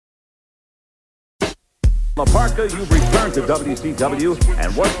Parker, you've returned to WCW,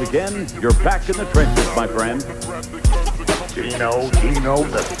 and once again, you're back in the trenches, my friend. Gino,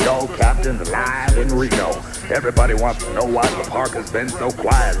 the Skull Captain's live in Reno. Everybody wants to know why the Parker's been so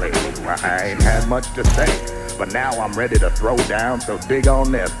quiet lately. I ain't had much to say, but now I'm ready to throw down, so dig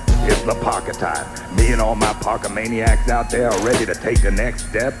on this. It's the Parker time. Me and all my Parker maniacs out there are ready to take the next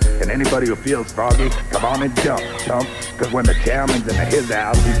step, and anybody who feels froggy, come on and jump, chump, because when the chairman's in his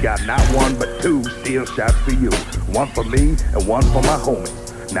house, he's got not one but two steel shots for you. One for me and one for my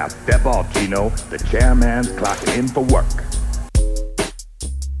homies. Now step off, Gino. The chairman's clocking in for work.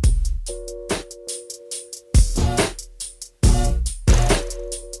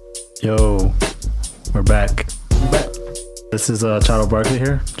 Yo, we're back. This is Chado Barkley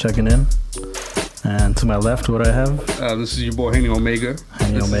here, checking in. And to my left, what I have? This is your boy, Haney Omega.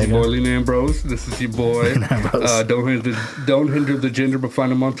 This is your boy, Lena Ambrose. This is your boy, don't hinder the gender, but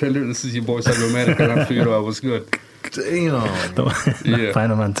find them on Tinder. This is your boy, Cybermatic, and I'm sure I was good. Damn.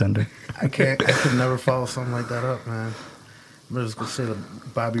 Find them on Tinder. I could never follow something like that up, man. I'm just going to say the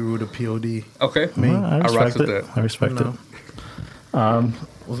Bobby Roode POD. Okay. Well, I respect it. I respect it.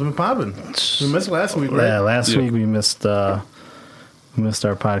 What's been popping? We missed last week, right? Yeah, last week we missed our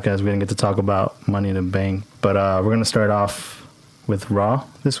podcast. We didn't get to talk about Money in the Bank, but we're gonna start off with Raw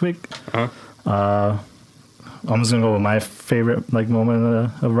this week. I'm just gonna go with my favorite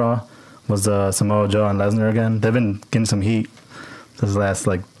moment of Raw was Samoa Joe and Lesnar again. They've been getting some heat this last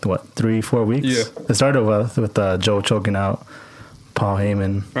 3-4 weeks. Yeah, it started with Joe choking out Paul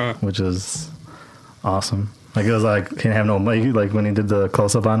Heyman, which is awesome. It was he didn't have no money. When he did the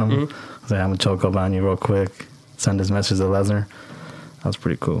close-up on him, I was like, I'm going to choke up on you real quick. Send his message to Lesnar. That was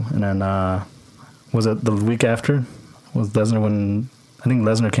pretty cool. And then, was it the week after? Was Lesnar when... I think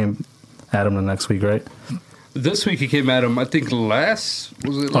Lesnar came at him the next week, right? This week he came at him, I think last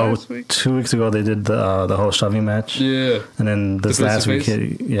week? 2 weeks ago they did the whole shoving match. Yeah. And then this last week,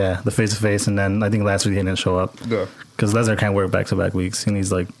 the face-to-face. And then I think last week he didn't show up. Yeah. Because Lesnar can't work back-to-back weeks. He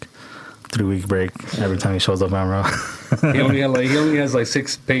needs 3-week break every time he shows up on Raw. he only has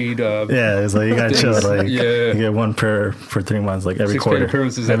 6 paid. It's you gotta chill. You get one per 3 months, every 6 quarter. Paid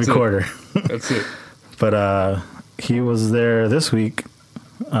appearances, every quarter. That's it. But he was there this week.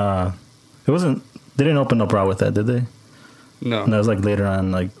 It wasn't. They didn't open up Raw with that, did they? No. And that was later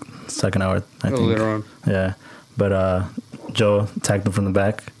on, second hour. I think. Later on. Yeah, but Joe attacked him from the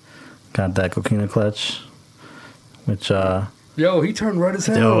back, got that coquina clutch, which. Yo, he turned red as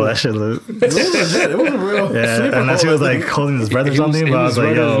hell. Yo, that shit looked... It was a real... Yeah, unless he was holding his breath or something, but I was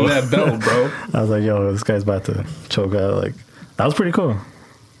like, yo... that belt, bro. I was like, yo, this guy's about to choke out. That was pretty cool.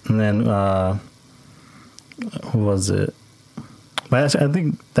 And then, who was it? But I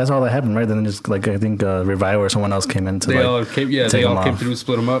think that's all that happened, right? Then just, I think Revival or someone else came in to, they all came through and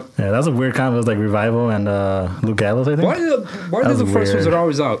split them up. Yeah, that was a weird combo. It was Revival and Luke Gallows, I think. Why are the first ones are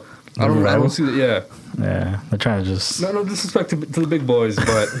always out? I don't see that. Yeah, they're trying to just... No disrespect to the big boys,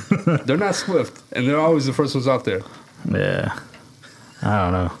 but they're not swift, and they're always the first ones out there. Yeah. I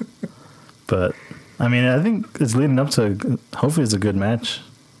don't know. But, I think it's leading up to... Hopefully it's a good match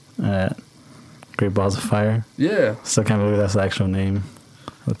at Great Balls of Fire. Yeah. Still can't believe that's the actual name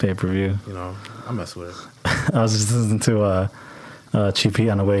of the pay-per-view. I mess with it. I was just listening to Cheap Heat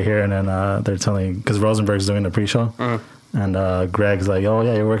on the way here, and then they're telling... Because Rosenberg's doing the pre-show. And Greg's like, oh,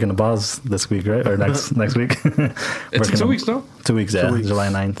 yeah, you're working the balls this week, right? Or next week? It's 2 weeks, no? 2 weeks, yeah. 2 weeks. July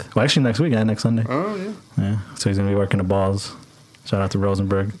 9th. Well, actually, next week, next Sunday. Oh, yeah. Yeah, so he's going to be working the balls. Shout out to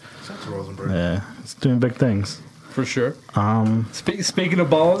Rosenberg. Shout out to Rosenberg. Yeah, he's doing big things. For sure. Speaking of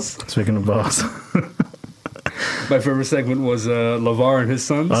balls. My favorite segment was LeVar and his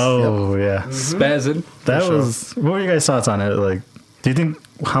sons. Oh, yeah. Spazzing. That was... What were your guys' thoughts on it? Do you think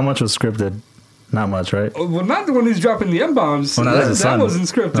how much was scripted? Not much, right? Well, not the one who's dropping the M-bombs. Well, that wasn't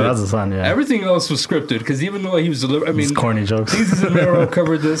scripted. No, that's the son, yeah. Everything else was scripted, because even though he was delivering... corny jokes. Jesus and Mero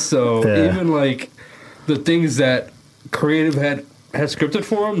covered this, so even, the things that creative had scripted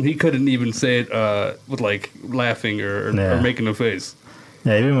for him, he couldn't even say it with, laughing or making a face.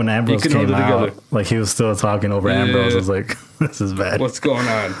 Yeah, even when Ambrose came out, he was still talking over Ambrose. I was like, this is bad. What's going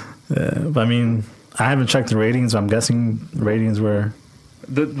on? Yeah, but I haven't checked the ratings. I'm guessing ratings were...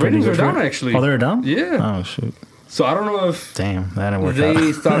 The ratings are down, actually. Oh, they're down? Yeah. Oh, shoot. So I don't know if... Damn, that didn't work out.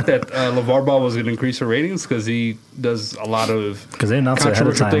 They thought that LeVar Ball was going to increase her ratings because he does a lot of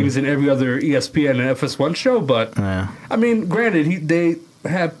controversial things in every other ESPN and FS1 show. But, granted, they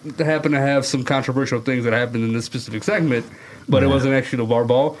happen to have some controversial things that happened in this specific segment, but it wasn't actually LeVar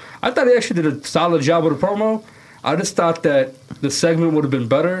Ball. I thought he actually did a solid job with the promo. I just thought that the segment would have been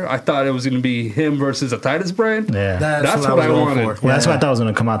better. I thought it was going to be him versus a Titus brand. Yeah. That's what I wanted. Yeah, that's what I thought was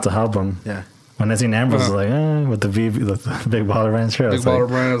going to come out to help him. Yeah. When I seen Ambrose, I was like, with the big baller brand shirt. Big baller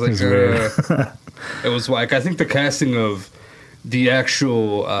brand. I was like, it was like, I think the casting of the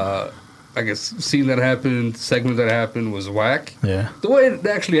actual, I guess, scene that happened, segment that happened was whack. Yeah. The way it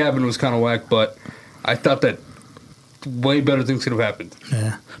actually happened was kind of whack, but I thought that way better things could have happened.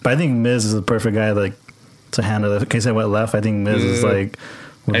 Yeah. But I think Miz is the perfect guy, like, to handle it. In case I went left, I think Miz is like,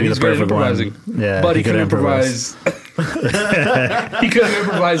 would be the perfect one. Yeah. But he could improvise. He couldn't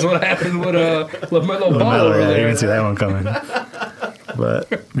improvise what happened with LaMelo Ball over there. You can see that one coming. But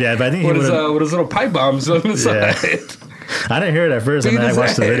I think with his little pipe bombs on the side. I didn't hear it at first, and then I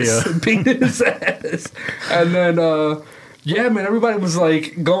watched the video. Beat his ass. And then, man, everybody was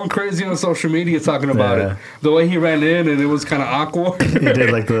like going crazy on social media talking about it. The way he ran in, and it was kind of awkward. He did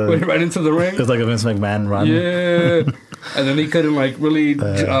like when he ran into the ring. It was like a Vince McMahon run. Yeah. And then he couldn't like really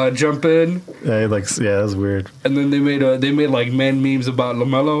jump in. Yeah, that was weird. And then they made like man memes about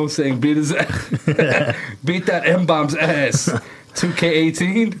LaMelo saying beat his ass, beat that M-bomb's ass.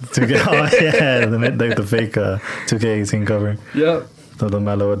 2K18. 2K, the fake 2K18 cover. Yeah, the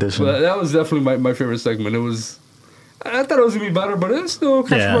LaMelo edition. But that was definitely my favorite segment. It was, I thought it was gonna be better, but it's still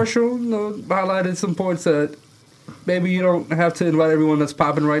controversial. You know, highlighted some points that maybe you don't have to invite everyone that's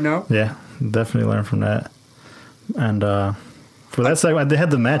popping right now. Yeah, definitely learn from that. And for that segment, they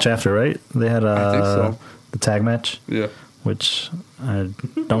had the match after, right? They had I think so. The tag match. Yeah. Which I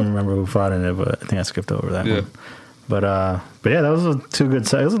don't remember who fought in it, but I think I skipped over that one. But yeah, that was two good.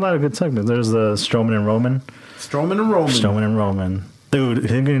 There was a lot of good segments. There's the Strowman and Roman. Dude,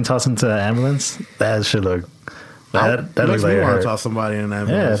 him getting tossed into the ambulance. That should look. That looks like me it want hurt. to toss somebody in an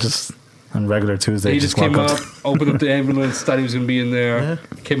ambulance. Yeah, just on regular Tuesday. He just came up, opened up the ambulance, thought he was gonna be in there. Yeah.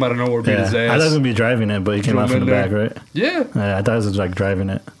 Came out of nowhere, beat his ass. I thought he was gonna be driving it, but he came out from the back, right? Yeah. I thought he was like driving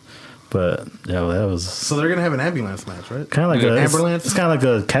it. But that was. So they're gonna have an ambulance match, right? Kind of like an ambulance. It's kind of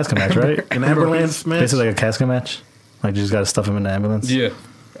like a casket match, right? An ambulance match. Basically like a casket match. Like you just gotta stuff him in the ambulance. Yeah,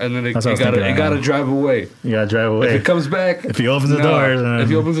 and then it gotta drive away. You gotta drive away. If it comes back, if he opens the door,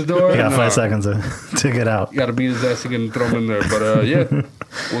 you got 5 seconds to get out. You gotta beat his ass again and throw him in there. But yeah,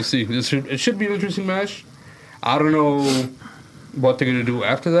 we'll see. It should be an interesting match. I don't know what they're gonna do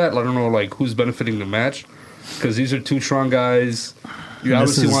after that. I don't know like who's benefiting the match because these are two strong guys. You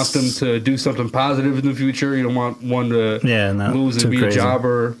obviously want them to do something positive in the future. You don't want one to lose and be a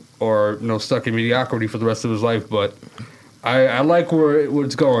jobber or stuck in mediocrity for the rest of his life. But I like where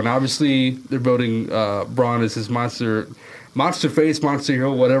it's going. Obviously, they're building Braun as his monster face, monster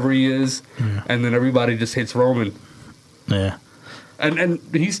hero, whatever he is, and then everybody just hates Roman. Yeah, and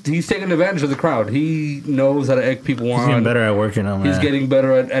he's taking advantage of the crowd. He knows how to egg people on. He's getting better at working on. He's getting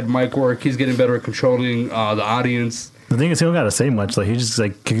better at mic work. He's getting better at controlling the audience. The thing is, he don't gotta say much. Like he just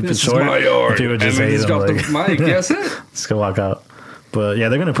like keep it short. This is my yard. People just hate him. Drop the mic. That's it. Just go walk out. But yeah,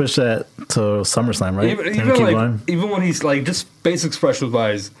 they're gonna push that to SummerSlam, right? Even when he's like just basic expressions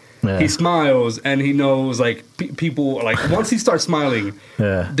wise, he smiles and he knows like people like once he starts smiling,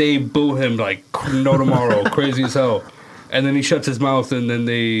 they boo him like no tomorrow, crazy as hell, and then he shuts his mouth and then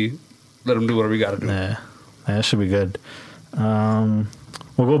they let him do whatever he got to do. Yeah, that should be good. We'll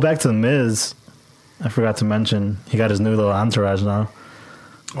go back to the Miz. I forgot to mention he got his new little entourage now.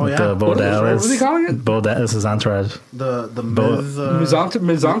 Oh yeah, the Bo Dallas. What are they calling it? Bo Dallas is entourage. The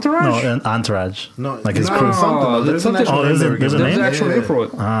Miz entourage. No, entourage. No, like his crew. There's an actual name. There's an actual name for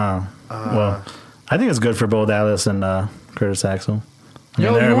it. Well, I think it's good for Bo Dallas and Curtis Axel. I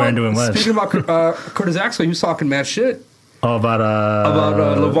mean, they're doing much. Speaking about Curtis Axel, he was talking mad shit. Oh, about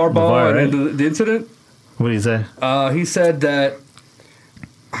LeVar Ball and the incident. What did he say? He said that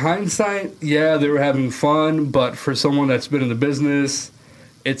hindsight, they were having fun, but for someone that's been in the business,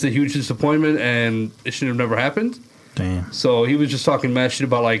 it's a huge disappointment, and it should have never happened. Damn. So he was just talking mad shit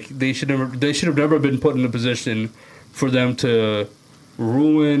about like they should have never been put in a position for them to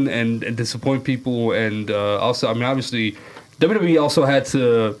ruin and disappoint people, and also, I mean, obviously, WWE also had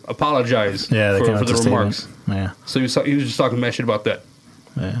to apologize for the remarks. Yeah. So he was just talking mad shit about that.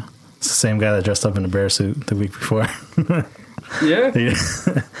 Yeah. It's the same guy that dressed up in a bear suit the week before. Yeah.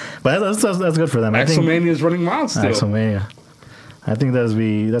 But that's good for them. Axelmania is running wild still. Axelmania. I think that's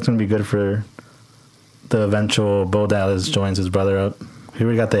going to be good for the eventual Bo Dallas joins his brother up. He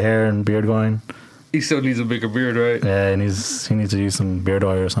already got the hair and beard going. He still needs a bigger beard, right? Yeah, he needs to use some beard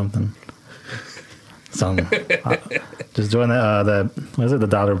oil or something. Just join that what is it, the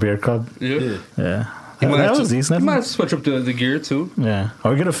Dollar Beard Club? Yeah. That was decent. He might switch up the gear too. Yeah,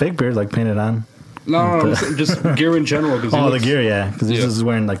 or get a fake beard, like paint it on. No, just gear in general. The gear, yeah, because he's just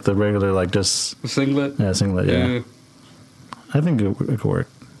wearing like the regular, like just singlet. Yeah, singlet. Yeah. I think it could work.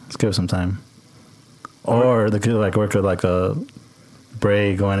 Let's give it some time. Or they could like work with like a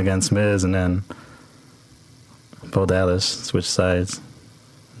Bray going against Miz, and then Bo Dallas switched sides,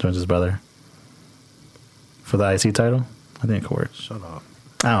 joins his brother for the IC title. I think it could work. Shut up.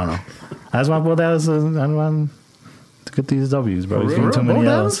 I don't know. I just want Bo Dallas to get these W's, bro. He's getting too many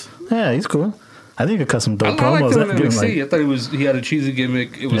L's. Yeah, he's cool. I think he could cut some dope promos. I thought he had a cheesy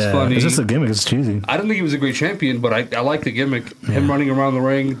gimmick. It was funny. It's just a gimmick. It's cheesy. I didn't think he was a great champion, but I like the gimmick. Him running around the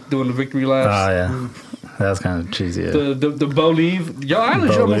ring, doing the victory laps. Oh, yeah. That's kind of cheesy. Yeah. The Bo Leave. Yo, I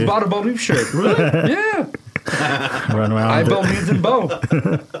legit almost bought a Bo Leave shirt. Really? Yeah. Run around. I Bo Leaves and Bo.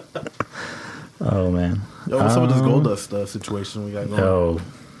 Oh, man. Yo, what's up with this Goldust situation we got going?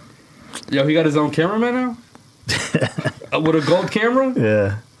 Yo, he got his own cameraman now? With a gold camera?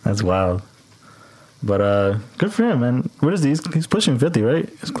 Yeah, that's wild. But good for him, man. What is he? He's pushing 50, right?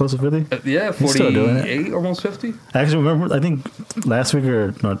 He's close to 50? Yeah, 48, almost 50. Actually, remember, I think last week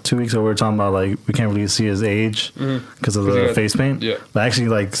or 2 weeks ago, we were talking about, like, we can't really see his age because of the face paint. Yeah. But actually,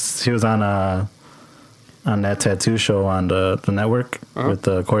 like, he was on that tattoo show on the network with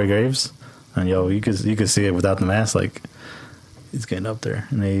Corey Graves. And, yo, you could see it without the mask. Like, he's getting up there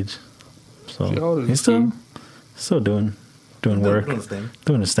in age. So he's still doing work.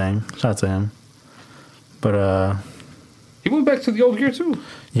 Doing his thing. Shout out to him. But he went back to the old gear too.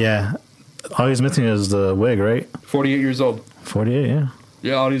 Yeah, all he's missing is the wig, right? 48 years old. 48, yeah.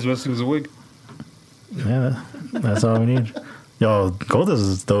 Yeah, all he's missing is a wig. Yeah, that's all we need. Yo, Goldust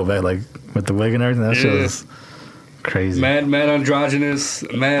is dope, back, like with the wig and everything. That shit is crazy. Mad androgynous.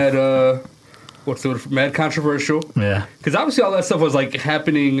 Mad what's the word? Mad controversial. Yeah, because obviously all that stuff was like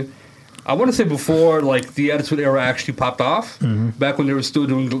happening. I want to say before, like, the Attitude Era actually popped off, back when they were still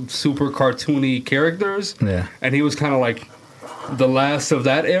doing super cartoony characters. Yeah. And he was kind of like the last of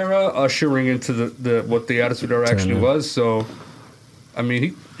that era, ushering into the what the Attitude Era actually was. So, I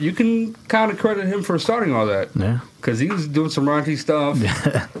mean, you can kind of credit him for starting all that. Yeah. Because he was doing some raunchy stuff.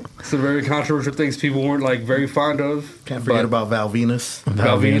 Yeah. Some very controversial things people weren't, like, very fond of. Can't forget about Val Venus.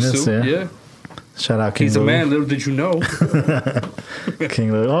 Val Venus, too. Yeah. Shout out King He's Louie. a man, little did you know.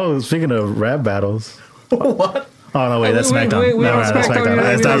 King Louie. Oh, speaking of rap battles. What? Oh, no, wait, that's SmackDown. That's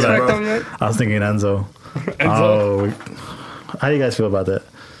SmackDown. I was thinking Enzo. Oh, how do you guys feel about that?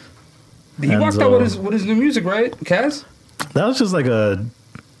 He walked out with his new music, right, Kaz? That was just like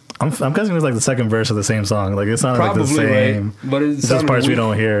I'm guessing it was like the second verse of the same song. Like, it sounded like the same. Right? But it's just parts we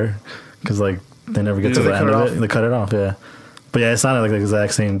don't hear because, like, they never get to the end of it. They cut it off, yeah. But yeah, it sounded like the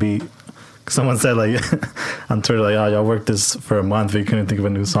exact same beat. Someone said, like, on Twitter, like, oh, y'all worked this for a month, but you couldn't think of a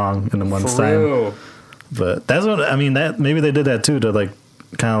new song in a month's time. But that's what, I mean, that maybe they did that too to, like,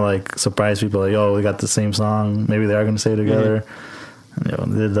 kind of, like, surprise people. Like, oh, we got the same song. Maybe they are going to say it together. And, you know,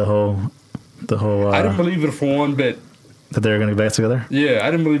 they did the whole I didn't believe it for one bit. That they were going to get back together? Yeah,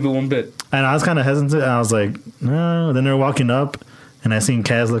 I didn't believe it one bit. And I was kind of hesitant. And I was like, no. Then they were walking up, and I seen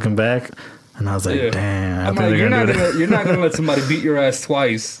Kaz looking back, and I was like, damn. I'm like, you're not going to let somebody beat your ass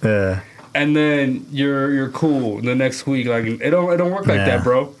twice. Yeah. And then you're cool the next week. Like, it don't work like that,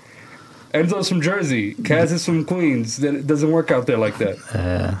 bro. Enzo's from Jersey. Kaz is from Queens. It doesn't work out there like that.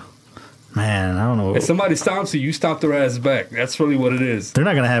 Yeah. Man, I don't know. If somebody stomps you stomp their ass back. That's really what it is. They're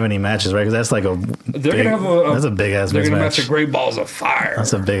not going to have any matches, right? Because that's like that's a big-ass mismatch. They're going to match a Great Balls of Fire.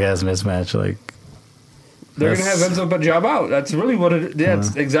 That's a big-ass mismatch. Like, they're going to have Enzo job out. That's really what it is. Yeah,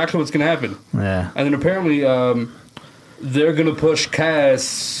 that's exactly what's going to happen. Yeah. And then apparently they're going to push Kaz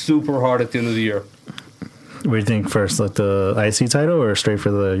super hard at the end of the year. What do you think first? Like the IC title or straight for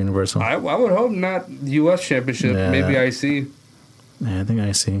the Universal? I would hope not U.S. Championship. Yeah. Maybe IC. Yeah, I think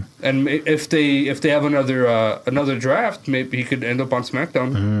IC. And if they have another draft, maybe he could end up on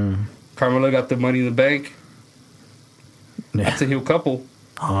SmackDown. Carmelo got the Money in the Bank. Yeah. That's a heel couple.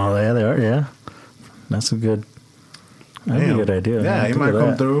 Oh, yeah, they are. Yeah, that's a good idea. Yeah, he might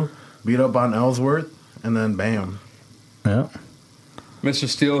come through, beat up on Ellsworth, and then bam. Yeah. Mr.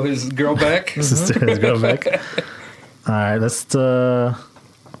 Steele, his girl back. Mr. His girl back. All right, let's go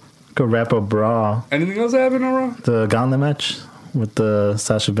wrap up Raw. Anything else happened on Raw? The gauntlet match with the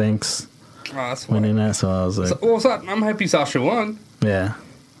Sasha Banks winning that. So I was like, I'm happy Sasha won. Yeah,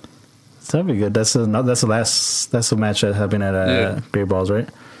 so that'd be good. That's the match that happened at Great Balls, right?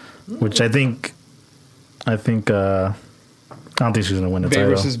 Which I think I don't think she's gonna win the title. Bay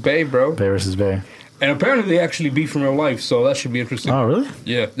versus Bay, bro. Bay versus Bay. And apparently they actually beef in real life, so that should be interesting. Oh, really?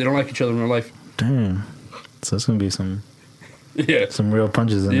 Yeah, they don't like each other in real life. Damn. So it's gonna be some real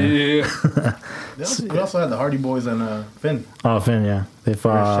punches in there. Yeah. We also had the Hardy Boys and Finn. Oh, Finn, yeah. They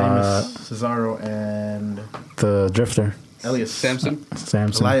fought Sheamus, Cesaro, and the Drifter. Elias. Samson.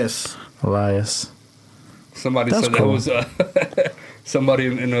 Elias. Somebody said cool. That was somebody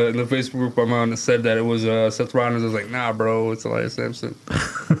in the Facebook group I'm on said that it was Seth Rollins. I was like, nah, bro, it's Elias Sampson.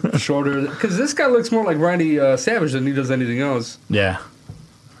 Shorter. Because this guy looks more like Randy Savage than he does anything else. Yeah.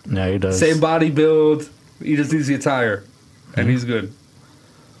 Yeah, he does. Same body build. He just needs the attire. And he's good.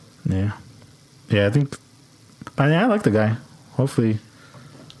 Yeah. Yeah, I like the guy. Hopefully.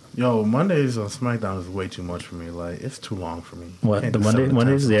 Yo, Mondays on SmackDown is way too much for me. Like, it's too long for me. What, the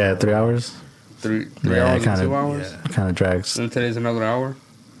Mondays? Yeah, 3 hours. 3 hours and 2 hours? Yeah. Kind of drags. And today's another hour?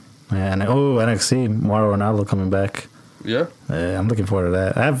 Yeah, and NXT, Mauro Ronaldo coming back. Yeah? Yeah, I'm looking forward to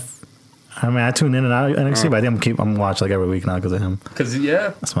that. I tune in and out of NXT, but I think I'm watching like every week now because of him. Because,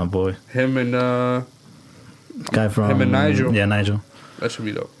 yeah. That's my boy. Him and... guy from... Him and Nigel. Yeah, Nigel. That should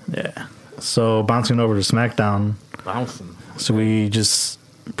be dope. Yeah. So, bouncing over to SmackDown. So, we just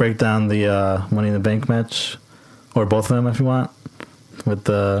break down the Money in the Bank match, or both of them if you want, with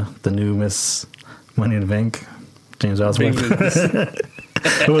the new Miss Money in the Bank, James Ellsworth.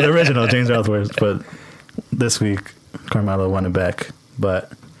 Well, the original James Ellsworth, but this week Carmelo won it back.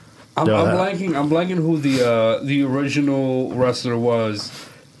 But I'm blanking who the original wrestler was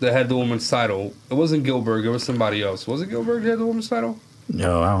that had the women's title. It wasn't Gilbert. It was somebody else. Was it Gilbert that had the women's title?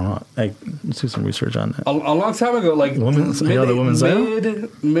 No, I don't know. Let's do some research on that. A long time ago, like the women's title?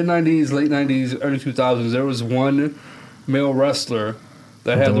 Mid 90s, late 90s, early 2000s, there was one male wrestler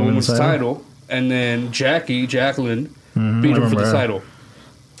that had the women's title, and then Jacqueline beat him for the title.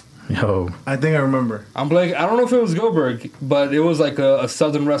 Yo, I think I remember. I'm blanking. I don't know if it was Gilbert, but it was like a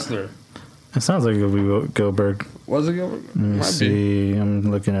southern wrestler. It sounds like it would be Gilbert. Was it Gilbert? Let me see.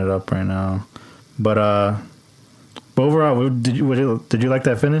 I'm looking it up right now. But overall, did you like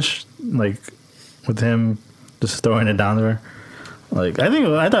that finish? Like with him just throwing it down there? Like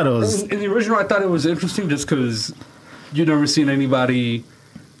I thought it was in the original. I thought it was interesting just because you never seen anybody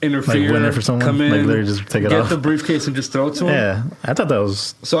interfere, like winning for someone, come in, like literally just take it off, get the briefcase and just throw it to him. Yeah, I thought that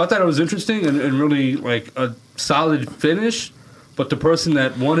was. So I thought it was interesting and really like a solid finish. But the person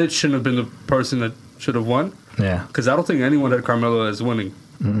that won it shouldn't have been the person that should have won. Yeah, because I don't think anyone had Carmelo as winning.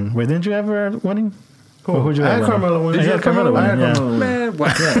 Mm-hmm. Wait, didn't you have her winning? Cool. Who'd you have? I had Carmelo winning. Did you have Carmelo winning? Yeah. Man,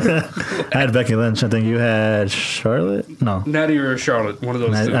 what? I had Becky Lynch. I think you had Charlotte. No, Natty or Charlotte. One of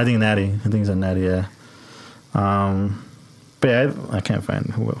those. I think Natty. I think it's a Natty. Yeah. But yeah, I can't find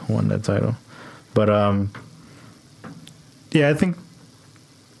who won that title. But yeah, I think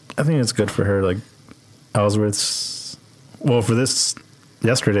it's good for her. Like Ellsworth's. Well, for this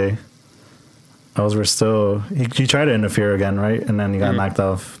yesterday, Ellsworth still he tried to interfere again, right? And then he got knocked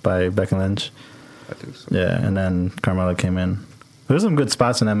off by Becky Lynch. I think so. Yeah, and then Carmelo came in. There's some good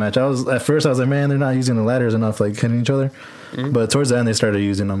spots in that match. At first I was like, man, they're not using the ladders enough, like hitting each other. Mm-hmm. But towards the end they started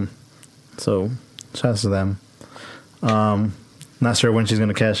using them. So shouts to them. Not sure when she's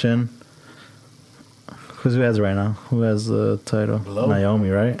gonna cash in. Who has it right now? Who has the title? Below.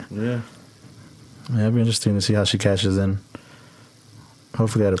 Naomi, right? Yeah. It'd be interesting to see how she cashes in.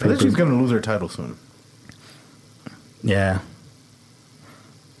 Hopefully at a I think she's gonna lose her title soon. Yeah.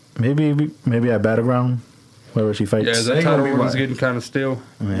 Maybe at Battleground, wherever she fights. Yeah, that title run is getting kind of stale.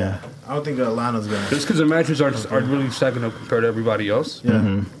 Yeah. I don't think Lana's gonna. Just because the matches aren't really stacking up compared to everybody else. Yeah.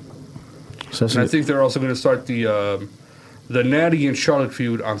 Mm-hmm. And I think they're also going to start the Natty and Charlotte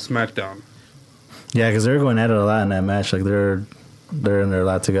feud on SmackDown. Yeah, because they're going at it a lot in that match. Like they're in there a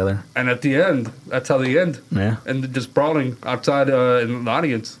lot together. And at the end, that's how they end. Yeah. And they're just brawling outside in the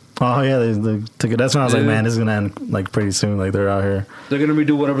audience. Oh yeah, they took it. That's when I was like, man, this is gonna end like pretty soon. Like they're out here. They're gonna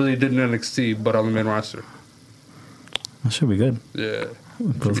redo whatever they did in NXT, but on the main roster. That should be good. Yeah,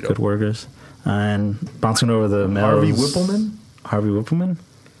 both good workers. And bouncing over the males. Harvey Whippleman.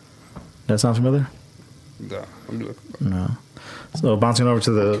 That sound familiar? No, I'm doing. No. So bouncing over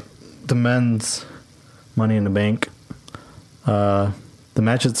to the men's Money in the Bank. The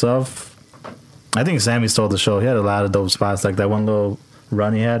match itself, I think Sammy stole the show. He had a lot of dope spots, like that one little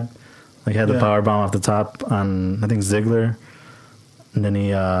run he had. Like he had the power bomb off the top on I think Ziggler, and then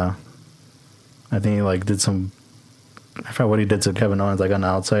he I think he like did some. I forgot what he did to Kevin Owens, like on the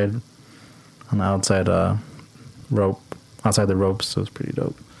outside rope, outside the ropes. So it's pretty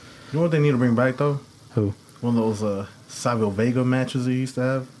dope. You know what they need to bring back though? Who? One of those Savio Vega matches he used to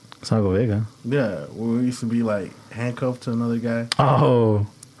have. Savio Vega. Yeah, where he used to be like handcuffed to another guy. Oh.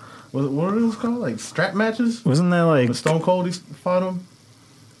 What were those called? Like strap matches? Wasn't that like when Stone Cold he fought him?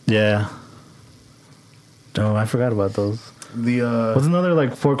 Yeah. Oh, I forgot about those. Was another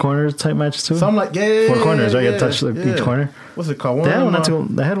like four corners type match too? Something like four corners, right? You touch each corner. What's it called? They had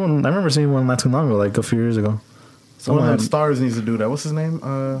one. I remember seeing one not too long ago, like a few years ago. One of them stars needs to do that. What's his name?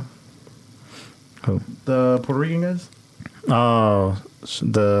 Who? The Puerto Rican guys? Oh,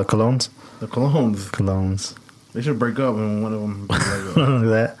 the Colognes. The Colognes. Colognes. They should break up and one of them do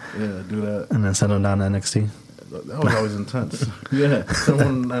that. Yeah, do that. And then send them down to NXT. That was always intense. Yeah,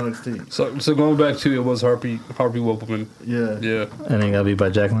 someone NXT. So going back to it was Harvey Whippleman. Yeah. And he got beat by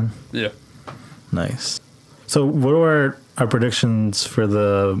Jacqueline? Yeah. Nice. So what were our predictions for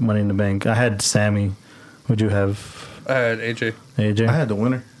the Money in the Bank? I had Sammy. Who'd you have? I had AJ. I had the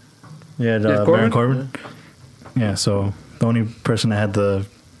winner. Yeah, Baron Corbin? Yeah, so the only person that had the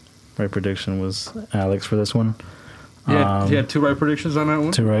right prediction was Alex for this one. Yeah, he had 2 right predictions on that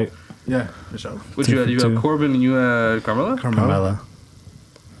one? 2 right. Yeah, for sure. What you had? You had Corbin and you had Carmella? Carmella.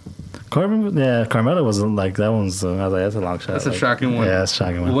 Carmella was like, that one's, I was like, that's a long shot. That's a shocking one. Yeah, that's a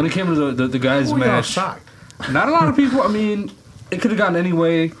shocking one. When it came to the guys' match, shocked. Not a lot of people, I mean, it could have gone any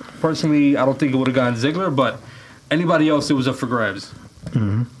way. Personally, I don't think it would have gone Ziggler, but anybody else, it was up for grabs.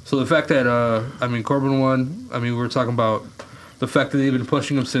 Mm-hmm. So the fact that, Corbin won, we were talking about the fact that they've been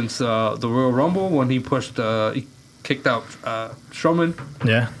pushing him since the Royal Rumble when he kicked out Strowman.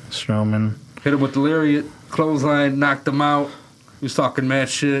 Yeah, Strowman. Hit him with the lariat, clothesline, knocked him out. He was talking mad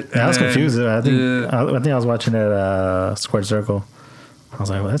shit. Yeah, I was confused. I think I was watching it at Squared Circle. I was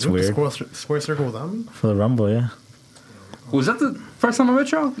like, well, that's weird. Square Circle without me? For the Rumble, yeah. Was that the first time I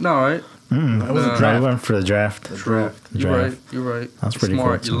met y'all? No, right? That was a draft. We went for the draft. You're right. That's pretty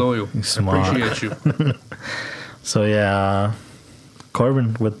smart. cool. You're loyal. You're smart. I appreciate you. So, yeah,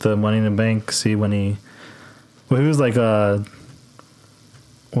 Corbin with the Money in the Bank. See, when he was like,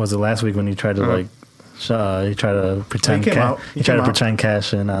 was it last week when he tried to, he tried to pretend pretend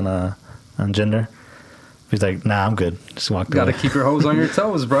cash in on Jinder? He's like, nah, I'm good. Just walked away. Gotta keep your hose on your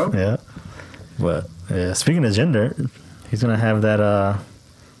toes, bro. Yeah. But, yeah, speaking of Jinder, he's going to have that,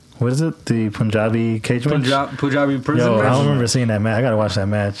 what is it? The Punjabi cage match? Punjabi prison match? I don't remember seeing that match. I got to watch that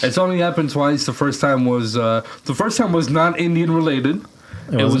match. It's only happened twice. The first time was not Indian related.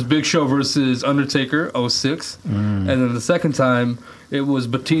 It was Big Show versus Undertaker, 06. And then the second time, it was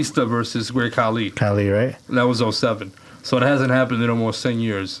Batista versus Great Khali. Khali, right? That was 07. So it hasn't happened in almost 10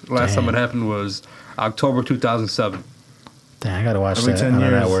 years. Last time it happened was October 2007. Damn, I got to watch every that 10 on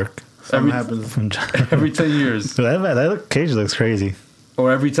years, that work. Something happens. Every 10 years. That cage looks crazy.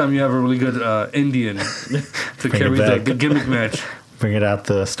 Or every time you have a really good Indian to carry the gimmick match. Bring it out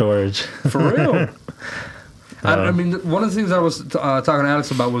the storage. For real. I mean, one of the things I was talking to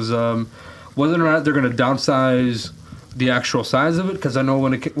Alex about was whether or not they're going to downsize the actual size of it. Because I know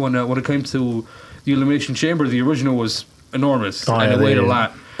when it came to the Elimination Chamber, the original was enormous. And it weighed a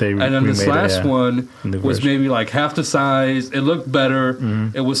lot. And then this last one was maybe like half the size. It looked better.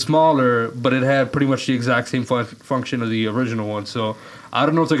 Mm-hmm. It was smaller, but it had pretty much the exact same function of the original one. So I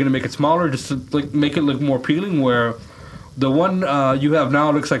don't know if they're going to make it smaller just to make it look more appealing, where the one you have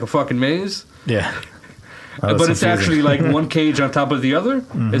now looks like a fucking maze. Yeah. But it's actually like one cage on top of the other.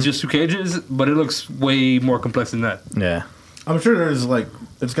 Mm-hmm. It's just 2 cages, but it looks way more complex than that. Yeah. I'm sure there's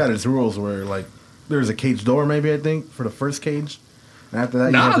it's got its rules where there's a cage door maybe, I think, for the first cage. And after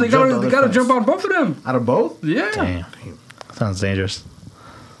that, they got to jump on both of them. Out of both? Yeah. Damn. Sounds dangerous.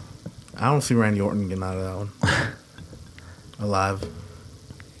 I don't see Randy Orton getting out of that one. Alive.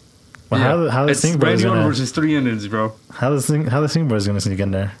 Well, how the Sting Boys Randy Orton versus 3 Indians, bro. How the Sting Boys going to sneak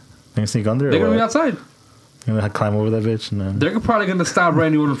in there? They going to sneak under? They're going to be outside. You're going to climb over that bitch? And then... They're probably going to stop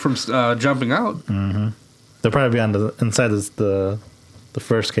Randy Orton from jumping out. Mm-hmm. They'll probably be on inside the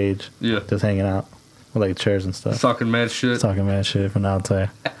first cage. Yeah. Just hanging out with like chairs and stuff. Talking mad shit from the outside.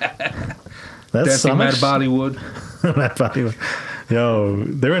 That's Dancing Mad Bollywood. Mad Bollywood. Yo,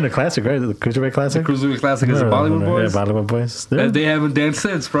 they're in the classic, right? The Cruiserweight Classic? The Cruiserweight Classic is the Bollywood Boys? Yeah, Bollywood Boys. They haven't danced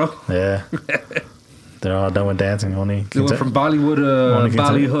since, bro. Yeah. They're all done with dancing. They went from Bollywood to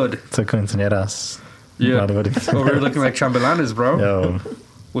Bollywood. To quinceañeras. Yeah. Over here looking like chambelanes, bro. Yo.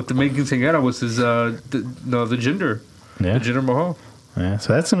 With the main quinceañera was his, the Jinder. Yeah. The Jinder Mahal. Yeah,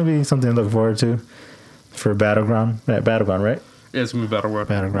 so that's going to be something to look forward to for Battleground. Yeah, Battleground, right? Yeah, it's going to be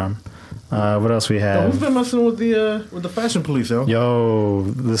Battleground. What else we have? Who's been messing with the fashion police, yo?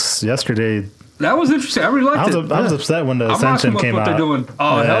 Yo, yesterday... That was interesting. I really liked it. I was upset when the Ascension came out. They're doing.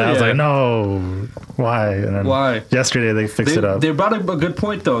 Oh, hell yeah. I was like, no. Why? And then why? Yesterday they fixed it up. They brought up a good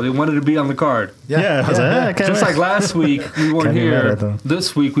point, though. They wanted to be on the card. Yeah. I was like, just like last week, we weren't here.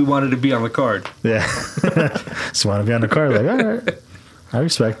 This week, we wanted to be on the card. Yeah. Just want to be on the card. Like, all right. I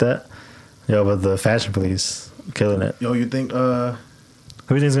respect that. Yo, but the fashion police, killing it. Yo, you think... Who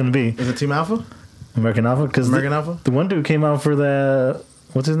do you think it's going to be? Is it Team Alpha? American Alpha? American Alpha? The one dude came out for the...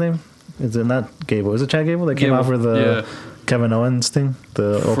 What's his name? Is it not Gable? Is it Chad Gable that came out for the Kevin Owens thing?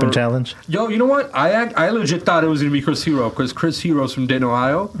 The Open Challenge? Yo, you know what? I legit thought it was going to be Chris Hero, because Chris Hero's from Dayton,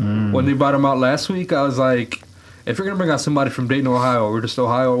 Ohio. When they brought him out last week, I was like, if you're gonna bring out somebody from Dayton, Ohio, or just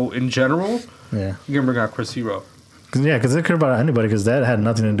Ohio in general, you're gonna bring out Chris Hero. Because it could have brought out anybody. Because that had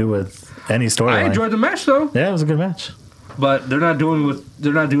nothing to do with any storyline. I enjoyed the match though. Yeah, it was a good match. But they're not doing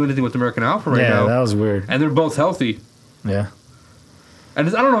anything with American Alpha right now. Yeah, that was weird. And they're both healthy. Yeah. And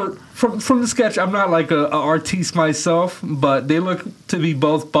I don't know, from the sketch, I'm not like a artiste myself, but they look to be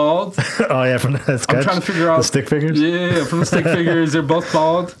both bald. Oh yeah, from the sketch. I'm trying to figure out the stick figures. Yeah, from the stick figures, they're both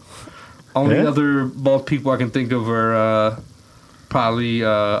bald. Only other bald people I can think of are probably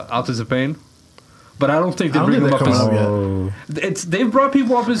Altas of Pain. But I don't think they bring them up as they've brought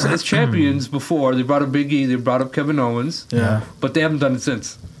people up as champions before. They brought up Big E, they brought up Kevin Owens. Yeah. But they haven't done it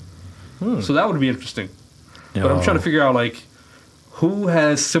since. So that would be interesting. But I'm trying to figure out like who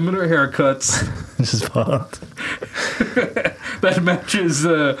has similar haircuts. This is bald. that matches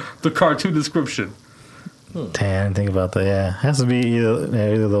the cartoon description. Damn, I didn't think about that. Yeah, it has to be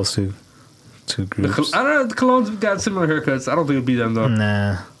either of those two groups. I don't know. The Colognes got similar haircuts. I don't think it'll be them though.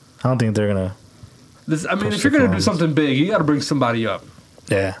 Nah, I don't think they're gonna. If you're gonna do something big, you got to bring somebody up.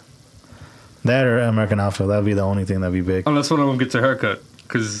 Yeah, that or American Alpha. That'd be the only thing that'd be big. Unless one of them gets a haircut,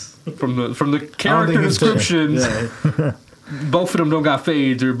 because from the character descriptions, both of them don't got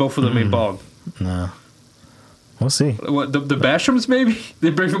fades or both of them ain't bald. No. We'll see. What the Bashrams maybe they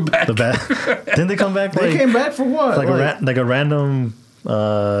bring them back? Didn't they come back? They came back for what? Like a random.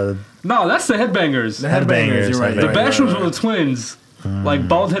 No, that's the Headbangers. The Headbangers. You're right. The Bashrams were the twins, like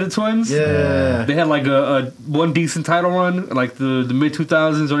bald-headed twins. Yeah. They had like a one decent title run, like the mid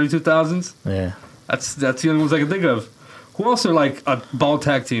 2000s, early 2000s. Yeah. That's the only ones I can think of. Who else are like bald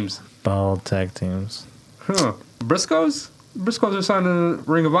tag teams? Bald tag teams. Huh. Briscoes are signed to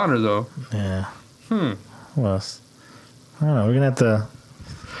Ring of Honor though. Yeah. Who else? I don't know. We're gonna have to.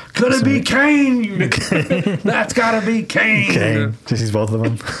 Could it be Kane? That's gotta be Kane. Just use both of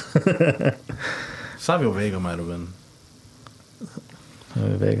them. Savio Vega might have been.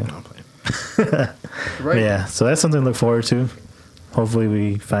 Vega. I'll play. Right. Yeah. So that's something to look forward to. Hopefully,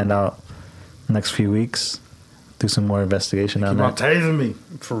 we find out next few weeks. Do some more investigation on that. Keep on tasing me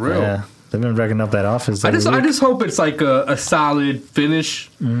for real. Yeah. They've been wrecking up that office. I just hope it's like a solid finish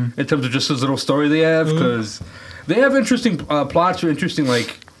in terms of just this little story they have, because they have interesting plots or interesting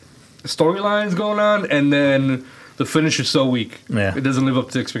like storylines going on, and then the finish is so weak. Yeah, it doesn't live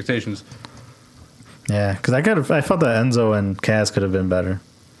up to expectations. Yeah, because I felt that Enzo and Cass could have been better.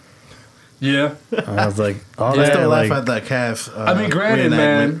 Yeah, I was like, I still laugh at that Cass. I mean, granted,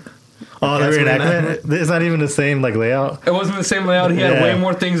 man. Oh, the reenactment? It's not even the same like layout. It wasn't the same layout. He had way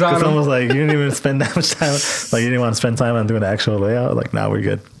more things on him. It's almost like you didn't even spend that much time. Like you didn't want to spend time on doing the actual layout. Like now we're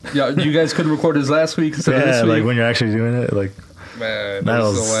good. Yeah, you guys could record this last week instead of this week. Like when you're actually doing it. Like man, that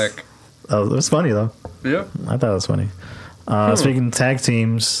was so whack. It was funny though. Yeah, I thought it was funny. Speaking of tag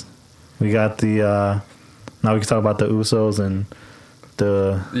teams, we got the. Now we can talk about the Usos and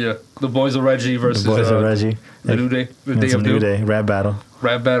the Boys of Reggie versus the New Day. The Day of New Day rap battle.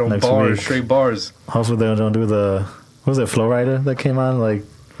 Rap battle bars, straight bars. Hopefully they don't do the. What was it, Flow Rider that came on like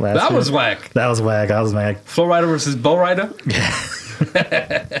last That year? was whack. That was whack. I was mad. Flow Rider versus Bo Rider? Yeah.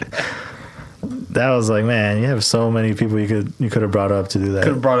 That was like, man, you have so many people you could have brought up to do that.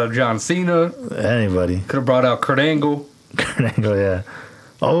 Could have brought up John Cena. Anybody. Could have brought out Kurt Angle. Kurt Angle, yeah.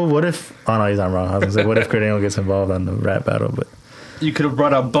 Oh, what if... Oh, no, he's not wrong. I was going to say, what if Kurt Angle gets involved on the rap battle, but... You could have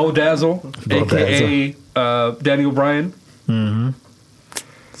brought out Bo Dazzle, a.k.a. Daniel Bryan. Mm-hmm.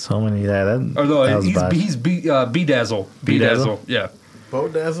 So many... Yeah, he's B-Dazzle. B-Dazzle, yeah. Bo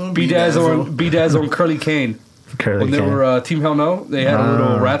Dazzle? B-Dazzle and Curly Kane. When they were Team Hell No, they had a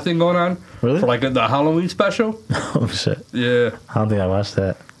little rap thing going on. Really? For like the Halloween special. Oh, shit. Yeah. I don't think I watched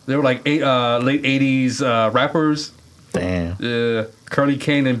that. They were like late 80s rappers. Damn. Yeah. Curly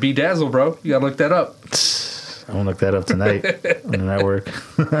Kane and B-Dazzle, bro. You gotta look that up. I'm gonna look that up tonight on the network.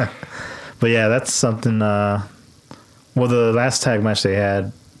 But yeah, that's something. Well, the last tag match they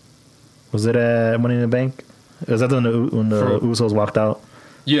had, was it at Money in the Bank? Was that when the Usos walked out?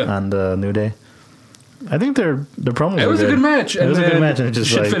 Yeah. On the New Day? I think their promos. It was a good match. It was a good match, and it just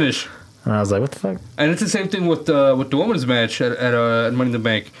should finish. And I was like, what the fuck? And it's the same thing with the women's match at Money in the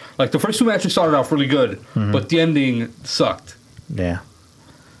Bank. Like the first two matches started off really good, but the ending sucked. Yeah.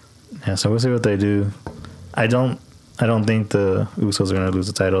 Yeah. So we'll see what they do. I don't think the Usos are going to lose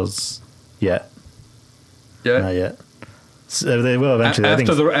the titles yet. Yeah. Not yet. So they will eventually.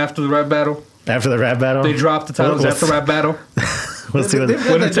 After the rap battle. After the rap battle. They dropped the titles after the rap battle. We'll see when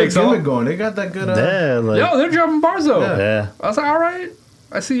it takes off. Going. They got that good. Yo, they're dropping bars though. Yeah. I was like, all right.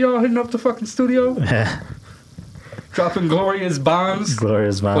 I see y'all hitting up the fucking studio. Yeah. Dropping glorious bombs.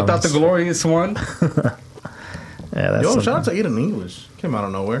 Glorious bombs. Without the glorious one. Yeah, that's shout out to Eden English. Came out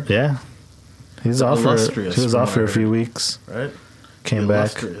of nowhere. Yeah. He was off for a few weeks. Right. Came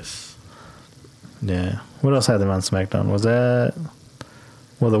back. Yeah. What else had them on SmackDown? Was that...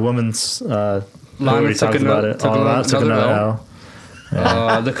 Well, the women's... Lana took another L.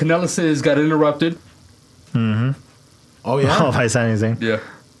 Yeah. The Canellises got interrupted. Mm-hmm. Oh, yeah? Oh, by Sami Zayn. Yeah.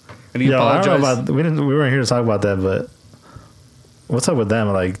 And he apologized. We weren't here to talk about that, but what's up with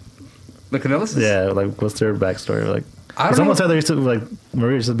them? Like... The Canellises? Yeah, like, what's their backstory? Like... Someone said they used to, like,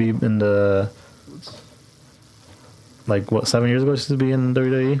 Maria used to be in the... Like, what, 7 years ago she used to be in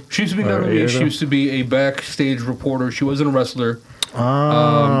WWE? She used to be in WWE. She used to be a backstage reporter. She wasn't a wrestler.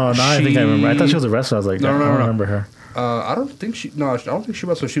 Oh, I think I remember. I thought she was a wrestler. I was like, I don't remember her. I don't think she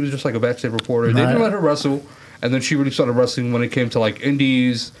wrestled. She was just like a backstage reporter. They didn't let her wrestle. And then she really started wrestling when it came to, like,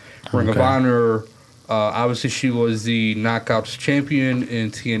 Indies, Ring of Honor. Obviously, she was the Knockouts champion in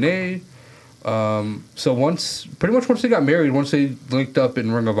TNA. So once they got married, once they linked up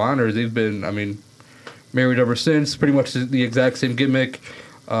in Ring of Honor, they've been, married ever since. Pretty much the exact same gimmick.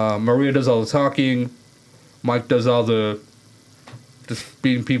 Maria does all the talking. Mike does all the just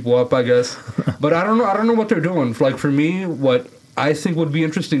beating people up, I guess. But I don't know what they're doing. Like, for me, what I think would be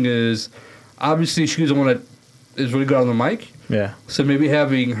interesting is, obviously she's the one that is really good on the mic. Yeah. So maybe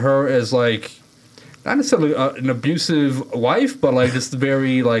having her as, like, not necessarily an abusive wife, but like just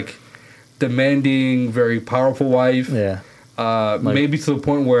very, like, demanding, very powerful wife. Yeah. Maybe to the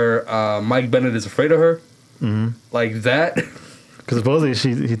point where Mike Bennett is afraid of her. Mm-hmm. Like that. Because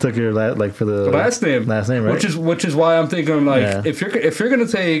supposedly he took her for the last name. Last name, right? Which is why I'm thinking, like, if you're gonna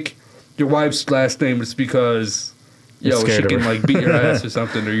take your wife's last name, it's because she can, like, beat your ass or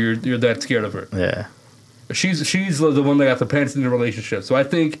something, or you're that scared of her. Yeah. She's the one that got the pants in the relationship. So I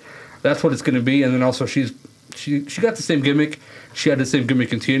think that's what it's gonna be. And then also she got the same gimmick. She had the same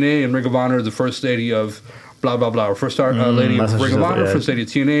gimmick in TNA and Ring of Honor, the first lady of blah blah blah, or first lady of Ring of Honor, first lady of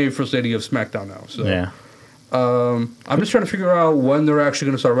TNA, first lady of SmackDown now. So yeah. I'm just trying to figure out when they're actually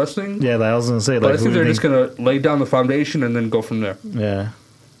going to start wrestling. Yeah, I was going to say, but I think they're just going to lay down the foundation and then go from there. Yeah,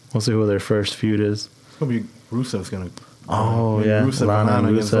 we'll see who their first feud is. It's going to be Rusev's going to. Oh yeah, Rusev Lana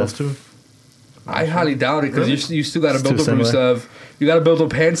against those two. I highly doubt it because you still got to build up Rusev. You got to build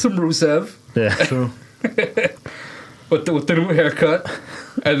up handsome Rusev. Yeah, true. with the new haircut,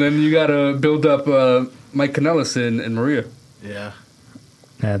 and then you got to build up Mike Kanellis and Maria. Yeah.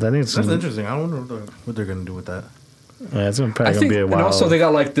 Yeah, that's interesting. I wonder what they're going to do with that. Yeah, it's probably going to be a while. And also, they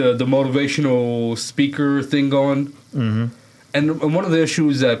got, like, the motivational speaker thing going. Mm-hmm. And one of the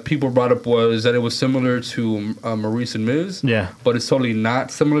issues that people brought up was that it was similar to Maurice and Miz. Yeah. But it's totally not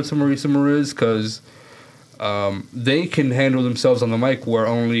similar to Maurice and Miz because they can handle themselves on the mic where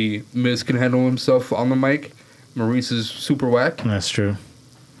only Miz can handle himself on the mic. Maurice is super whack. That's true.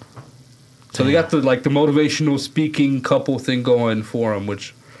 So they got the motivational speaking couple thing going for them,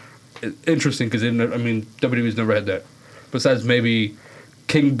 which is interesting because WWE's never had that. Besides maybe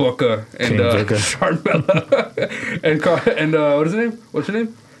King Booker and Sharmella and what is her name? What's her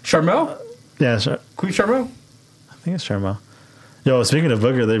name? Sharmell? Yeah, Queen Sharmell. I think it's Sharmell. Yo, speaking of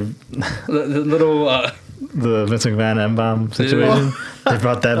Booker, they the little the Vince McMahon M-bomb situation. They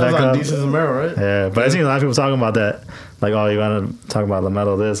brought that back up. Decent Romero, right? Yeah, but I've seen a lot of people talking about that. Like, oh, you want to talk about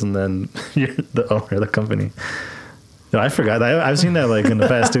LaMelo this, and then you're the owner of the company. Yo, I forgot. I've seen that, like, in the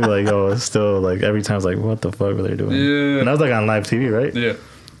past, too. Like, oh, it's still, like, every time it's like, what the fuck were they doing? Yeah. And that was, like, on live TV, right? Yeah.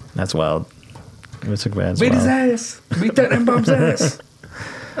 That's wild. Vince McMahon's beat wild. His ass. Beat that M-bomb's ass.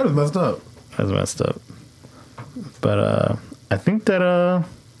 That was messed up. That was messed up. But I think we're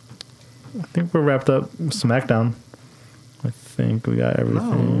wrapped up SmackDown. I think we got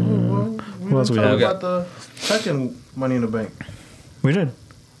everything. What else we got? About the second Money in the Bank. We did.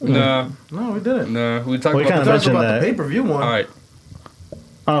 No, we didn't. No, we talked about the pay-per-view one. All right.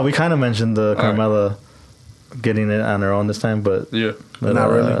 Oh, we kind of mentioned the Carmella getting it on her own this time, but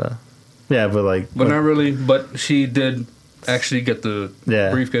not really. Yeah, but not really. But she did actually get the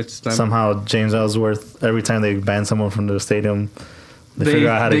briefcase this time. Somehow James Ellsworth, every time they ban someone from the stadium, they figure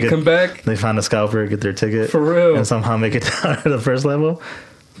out how to come back. They find a scalper, get their ticket for real, and somehow make it down to the first level,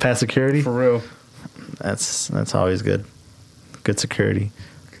 past security. For real, that's always good. Good security.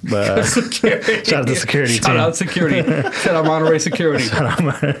 But shout out to security team. Shout out security. Shout out Monterey security. Shout out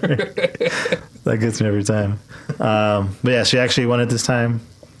Monterey. That gets me every time. But yeah, she actually won it this time.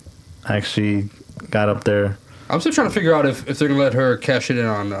 I actually got up there. I'm still trying to figure out if they're gonna let her cash it in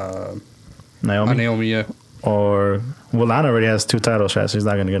on Naomi. On Naomi, yeah. Or Lana already has 2 title shots. She's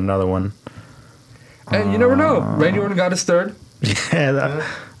not gonna get another one. And you never know. Randy Orton got his third. Yeah.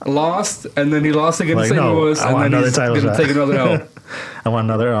 Lost, and then he lost against St. Louis, and then he's gonna take another L. I want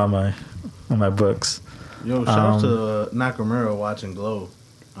another on my books. Yo, shout out to Nakamura watching Glow.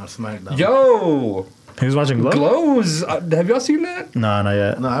 on SmackDown. Yo! He was watching Glow? Glow's... have y'all seen that? No, not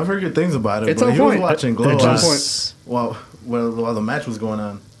yet. No, I've heard good things about it. It's but on he point. was watching Glow It's on point. while the match was going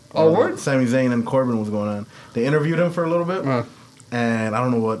on. Oh, word? Sami Zayn and Corbin was going on. They interviewed him for a little bit. And I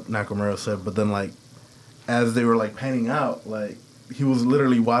don't know what Nakamura said, but then, like, as they were, like, panning out, like, he was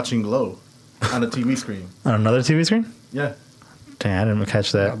literally watching Glow on a TV screen. On another TV screen? Yeah. Dang, I didn't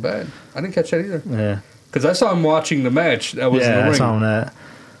catch that. Not bad. I didn't catch that either. Yeah. Because I saw him watching the match that was in the ring. I saw him that.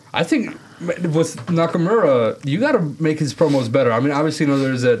 I think with Nakamura, you got to make his promos better. I mean, obviously, you know,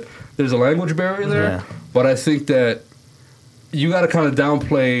 there's a language barrier there, but I think that you got to kind of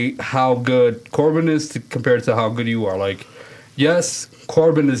downplay how good Corbin is compared to how good you are. Like, yes,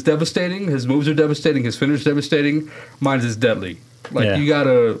 Corbin is devastating. His moves are devastating. His finish is devastating. Mine is deadly. Like, you got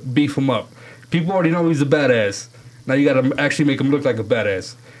to beef him up. People already know he's a badass. Now you got to actually make him look like a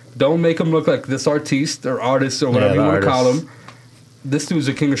badass. Don't make him look like this artiste or artist or whatever you want to call him. This dude's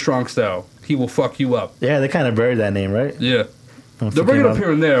a king of strong style. He will fuck you up. Yeah, they kind of buried that name, right? Yeah. They'll bring it up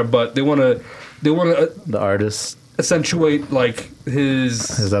here and there, but they want to the artist accentuate like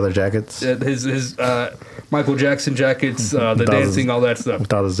his other jackets, his Michael Jackson jackets, the dancing, all that stuff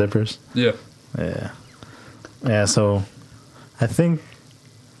with all the zippers. Yeah. So, I think.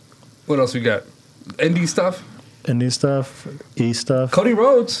 What else we got? Indie stuff. E stuff. Cody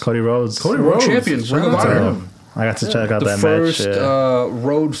Rhodes, World champion. Ring of Honor. I got to check out that match. The first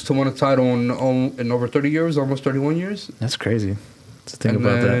Rhodes to win a title in over 30 years, almost 31 years. That's crazy to think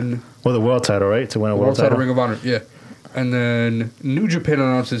about that. Well, the world title, right? To win a world title. Ring of Honor, yeah. And then New Japan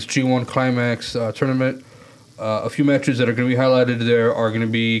announces G1 Climax tournament. A few matches that are going to be highlighted there are going to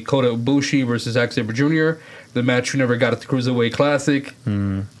be Kota Ibushi versus Zack Sabre Jr., the match who never got at the Cruiserweight Classic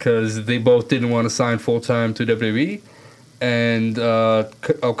because they both didn't want to sign full-time to WWE. And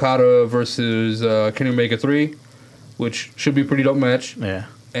Okada versus Kenny Omega 3, which should be a pretty dope match. Yeah.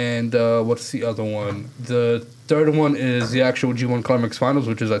 And what's the other one? The third one is the actual G1 Climax Finals,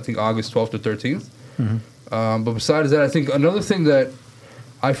 which is, I think, August 12th to 13th. But besides that, I think another thing that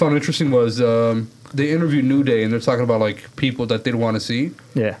I found interesting was they interviewed New Day, and they're talking about, like, people that they'd want to see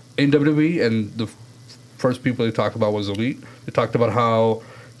in WWE, and the first people they talked about was Elite. They talked about how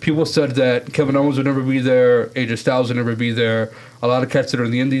people said that Kevin Owens would never be there, AJ Styles would never be there, a lot of cats that are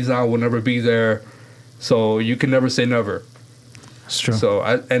in the Indies now will never be there, so you can never say never. That's true. So,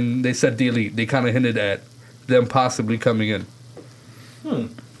 and they said the Elite. They kind of hinted at them possibly coming in. We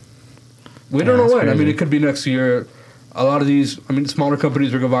don't know when. Crazy. I mean, it could be next year. A lot of these, I mean, smaller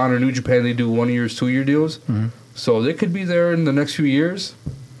companies, Ring of Honor, New Japan, they do 1 year, 2 year deals. So they could be there in the next few years.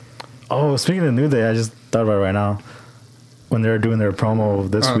 Oh, speaking of New Day, I just thought about it right now. When they were doing their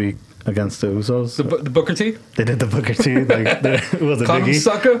promo this week against the Usos. The Booker T? They did the Booker T. Like, was it Biggie?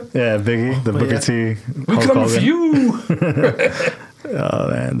 Sucker? Yeah, Biggie. The Booker T. We come for you. Oh,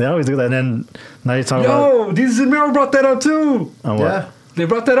 man. They always do that. And then now you're talking about... Yo, Diesel and Mero brought that up, too. On what? Yeah. They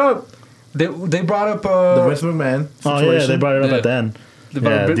brought that up. They brought up... the Vince McMahon situation. Oh, yeah. They brought it up at the end. They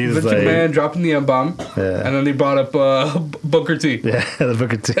brought up Vince McMahon dropping the M-bomb. Yeah. And then they brought up Booker T. Yeah, the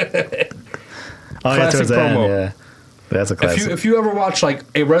Booker T. Classic promo. Yeah. That's a classic. If you ever watch like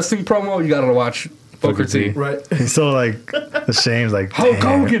a wrestling promo, you gotta watch Booker T. Right. He's so like ashamed, like Hulk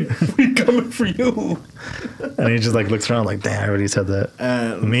Hogan, we coming for you. And he just like looks around like, damn, I already said that.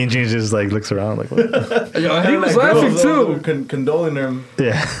 And Mean Gene just like looks around like, what? Yo, he was laughing too. Condoling him.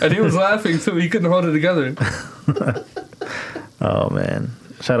 Yeah. And he was laughing too. He couldn't hold it together. Oh man.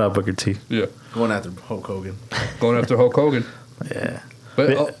 Shout out Booker T. Yeah. Going after Hulk Hogan. Yeah.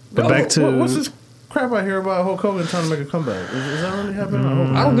 But back to what's this crap I hear about Hulk Hogan trying to make a comeback? Is that really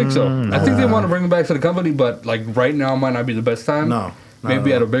happening? I don't think so. I think they want to bring him back to the company, but like right now might not be the best time. No.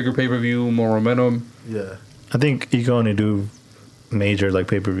 Maybe at a bigger pay-per-view, more momentum. Yeah. I think he can only do major like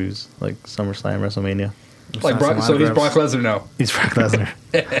pay-per-views, like SummerSlam, WrestleMania. Like so he's Brock Lesnar now. He's Brock Lesnar.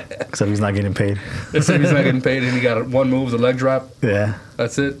 Except he's not getting paid. Except he's not getting paid, and he got one move, the leg drop. Yeah.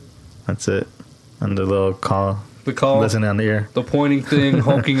 That's it. And the little call. The call. Listening on the ear. The pointing thing,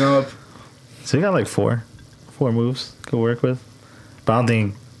 hulking up. So you got like four moves to work with. But I don't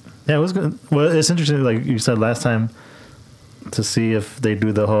think... Yeah, it was good. Well, it's interesting, like you said last time, to see if they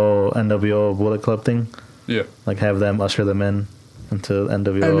do the whole NWO Bullet Club thing. Yeah. Like have them usher them in into NWO and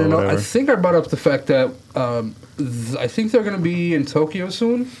then, or whatever. I think I brought up the fact that I think they're going to be in Tokyo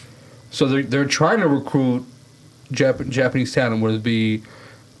soon. So they're trying to recruit Japanese talent, whether it be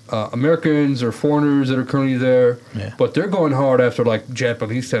Americans or foreigners that are currently there. Yeah. But they're going hard after like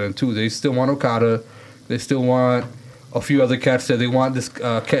Japanese talent too. They still want Okada. They still want a few other cats there. They want this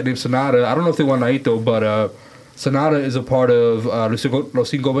cat named Sonata. I don't know if they want Naito, but Sonata is a part of Los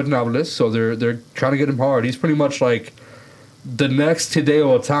Ingobernables, so they're trying to get him hard. He's pretty much like the next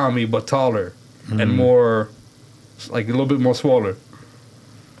Hideo Itami, but taller and more, like a little bit more smaller.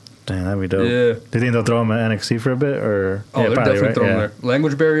 Damn, that'd be dope. Yeah. Do you think they'll throw him at NXT for a bit, or? Oh, they're probably, definitely throwing there.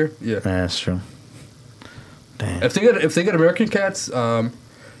 Language barrier, yeah. That's true. Damn. If they get American cats,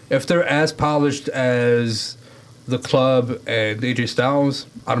 if they're as polished as the Club and AJ Styles,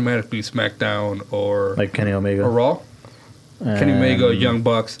 automatically SmackDown or like Kenny Omega or Raw. Kenny Omega, Young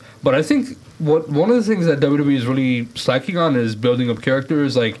Bucks. But I think one of the things that WWE is really slacking on is building up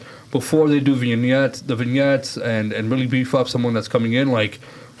characters. Like before they do vignettes and really beef up someone that's coming in like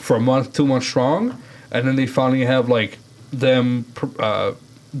for a month, 2 months strong, and then they finally have like them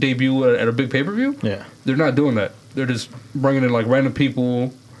debut at a big pay-per-view. Yeah, they're not doing that. They're just bringing in like random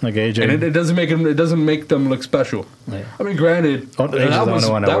people. Like AJ, and it doesn't make them look special. Yeah. I mean, granted,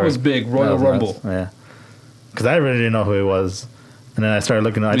 that was big Royal Rumble. Nuts. Yeah, because I really didn't know who he was, and then I started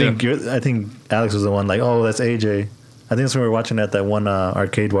looking. I think Alex was the one like, oh, that's AJ. I think that's when we were watching at that one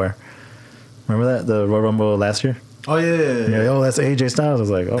arcade war. Remember that the Royal Rumble last year? Oh yeah. Oh, that's AJ Styles. I was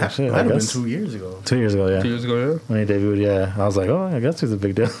like, oh that shit. Might have been 2 years ago. 2 years ago, yeah. 2 years ago, yeah. When he debuted, yeah. I was like, oh, I guess he's a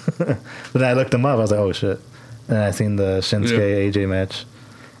big deal. But then I looked him up. I was like, oh shit. And I seen the Shinsuke AJ match.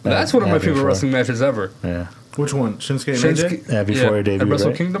 That's one of my favorite wrestling matches ever. Yeah. Which one? Shinsuke and AJ? Yeah, before he debuted, at Wrestle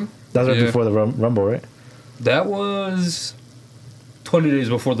right? Kingdom. That was before the Rumble, right? That was 20 days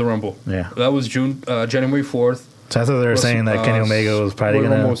before the Rumble. Yeah. That was January 4th. So I thought they were saying that Kenny Omega was probably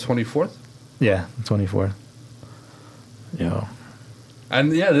going to... Rumble was 24th? Yeah, 24th. Yo.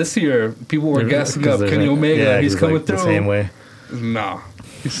 And yeah, this year, people were gassing up Kenny Omega. Yeah, he's coming like through. The same way. Nah.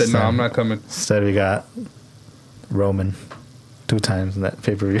 He said, no, I'm not coming. Instead, we got Roman 2 times in that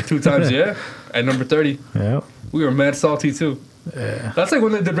pay-per-view. 2 times, yeah. At number 30. Yeah. We were mad salty, too. Yeah. That's like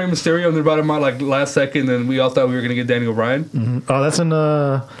when they did Rey Mysterio and they brought him out like last second and we all thought we were going to get Daniel Bryan. Mm-hmm. Oh, that's in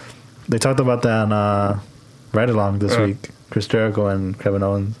they talked about that on Ride Along this week. Chris Jericho and Kevin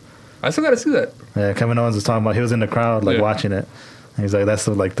Owens. I still got to see that. Yeah, Kevin Owens was talking about, he was in the crowd like watching it. And he's like, that's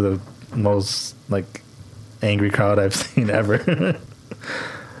the most like angry crowd I've seen ever.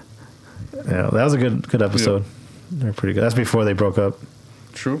 Yeah, that was a good episode. Yeah. They're pretty good. That's before they broke up.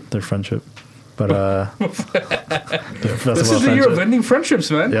 True. Their friendship. But this is the year of ending friendships,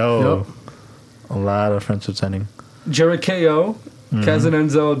 man. Yo, a lot of friendships ending. Jared KO, Kaz and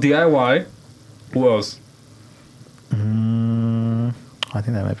Enzo, DIY. Who else? I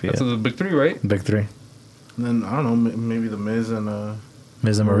think that might be That's the big 3, right? Big 3. And then, I don't know, maybe the Miz and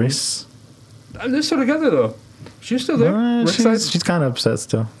Maurice. They're still together, though. She's still there. She's kind of upset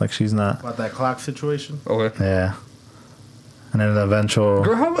still. Like, she's not. About that clock situation? Okay. Yeah. And then the eventual...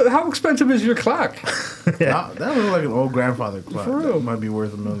 Girl, how expensive is your clock? Yeah. That was like an old grandfather clock. For real. That might be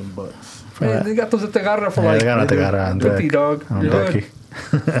worth $1 million. Man, they got those at Tegarra for like... they got a Tegarra on deck. Dog. Exactly.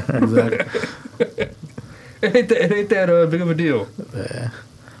 It ain't that big of a deal. Yeah.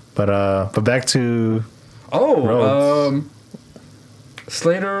 But back to...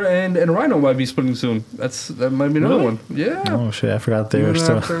 Slater and Rhino might be splitting soon. That might be another one. Yeah. Oh, shit. I forgot they were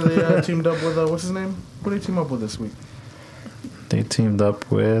still... After they teamed up with... what's his name? What did they team up with this week? They teamed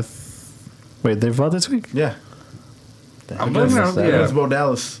up with... Wait, they fought this week? Yeah. I'm blaming it. Yeah. It's Bo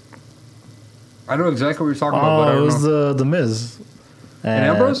Dallas. I know exactly what you're talking about, but I don't know. It was the Miz. And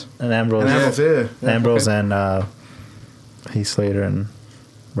Ambrose? And Ambrose. And Ambrose, yeah. Ambrose and Heath Slater and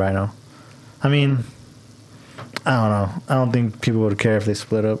Rhino. I mean, I don't know. I don't think people would care if they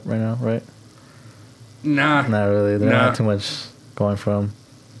split up right now, right? Nah. Not really. They don't have too much going for them.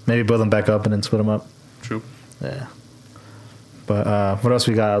 Maybe build them back up and then split them up. True. Yeah. But what else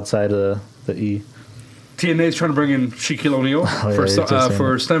we got outside of the E? TNA's trying to bring in Shaquille O'Neal for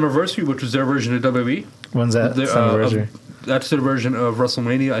Slammiversary, which was their version of WWE. When's that? Slammiversary? That's their version of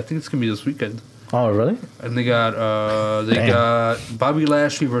WrestleMania. I think it's gonna be this weekend. Oh, really? And they got Bobby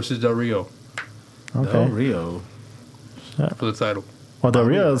Lashley versus Del Rio. Okay. Del Rio for the title. Well, Del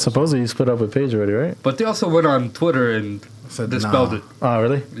Rio supposedly split up with Paige already, right? But they also went on Twitter and dispelled it. Oh,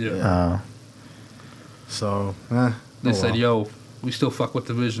 really? Yeah. So, they said, "Yo, we still fuck with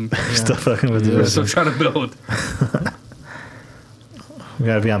Division. Still fucking with Division. We're still trying to build." We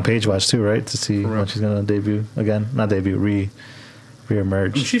gotta be on Page Watch too, right? To see when she's gonna debut again. Not debut,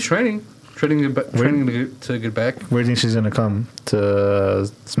 re-emerge. She's training to get back. Where do you think she's gonna come? To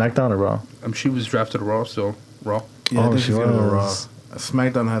SmackDown or Raw? She was drafted to Raw, so Raw. Yeah, I think she's gonna go Raw.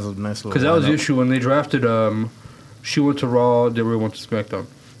 SmackDown has a nice little. Because that was the issue when they drafted. She went to Raw. They went to SmackDown.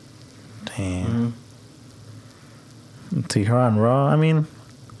 Damn. See her on Raw. I mean,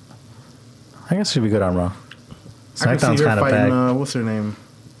 I guess she'd be good on Raw. SmackDown's kind of back. What's her name?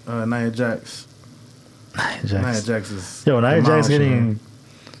 Nia Jax. Nia Jax is... Nia Jax getting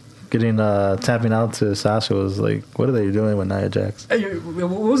getting tapping out to Sasha was like, what are they doing with Nia Jax? Hey,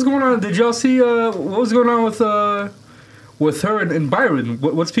 what was going on? Did y'all see what was going on with her and Byron?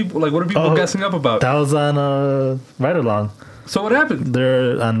 What's people like? What are people guessing up about? That was on Ride Along. So what happened?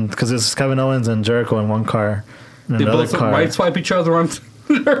 They're on because it's Kevin Owens and Jericho in one car. In they both right swipe each other on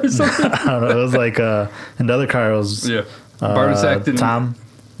or something. I don't know. It was like in the other car it was Byron Saxton. Tom.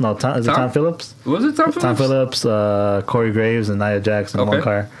 No, Tom. Is it Tom Phillips? Was it Tom Phillips? Tom Phillips, Corey Graves, and Nia Jax in one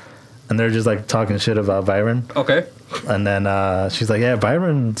car. And they're just like talking shit about Byron. Okay. And then she's like, "Yeah,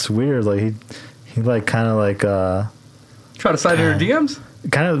 Byron's weird. Like he like kind of like try to slide in her DMs.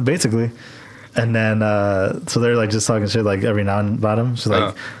 Kind of basically." And then so they're like just talking shit like every now and about him. She's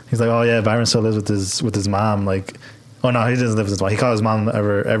like, he's like, "Oh yeah, Byron still lives with his mom." Like, oh no, he doesn't live with his mom. He calls his mom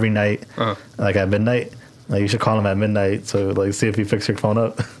every night, like at midnight. Like you should call him at midnight so like see if he picks your phone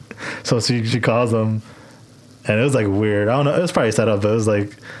up. So she calls him, and it was like weird. I don't know. It was probably set up, but it was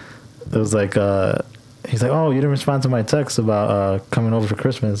like he's like, "Oh, you didn't respond to my text about coming over for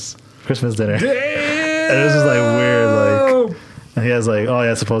Christmas dinner." Damn! And it was just like weird, like. And he has like,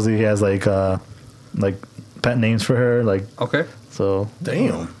 supposedly he has like pet names for her, like. Okay. So.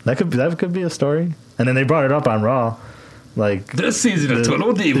 Damn. That could be a story. And then they brought it up on Raw, like. This season of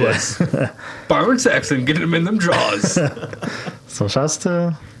Total Divas, Byron Saxton getting him in them draws. So shouts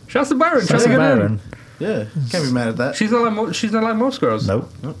to Byron. Shouts to Byron. Yeah, can't be mad at that. She's not like most girls. Nope.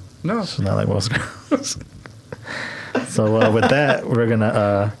 No. She's not like most girls. So with that, we're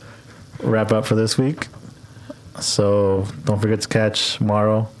gonna wrap up for this week. So don't forget to catch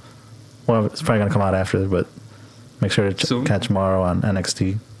Morrow. Well, it's probably gonna come out after, but make sure to catch Morrow on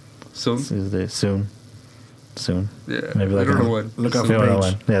NXT. Soon. Yeah. Maybe like look out for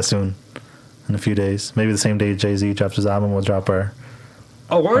Paige. Yeah, soon. In a few days, maybe the same day Jay-Z drops his album, we'll drop our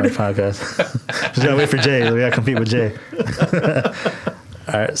podcast. Just gotta wait for Jay. We gotta compete with Jay.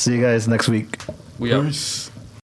 All right, see you guys next week. We out.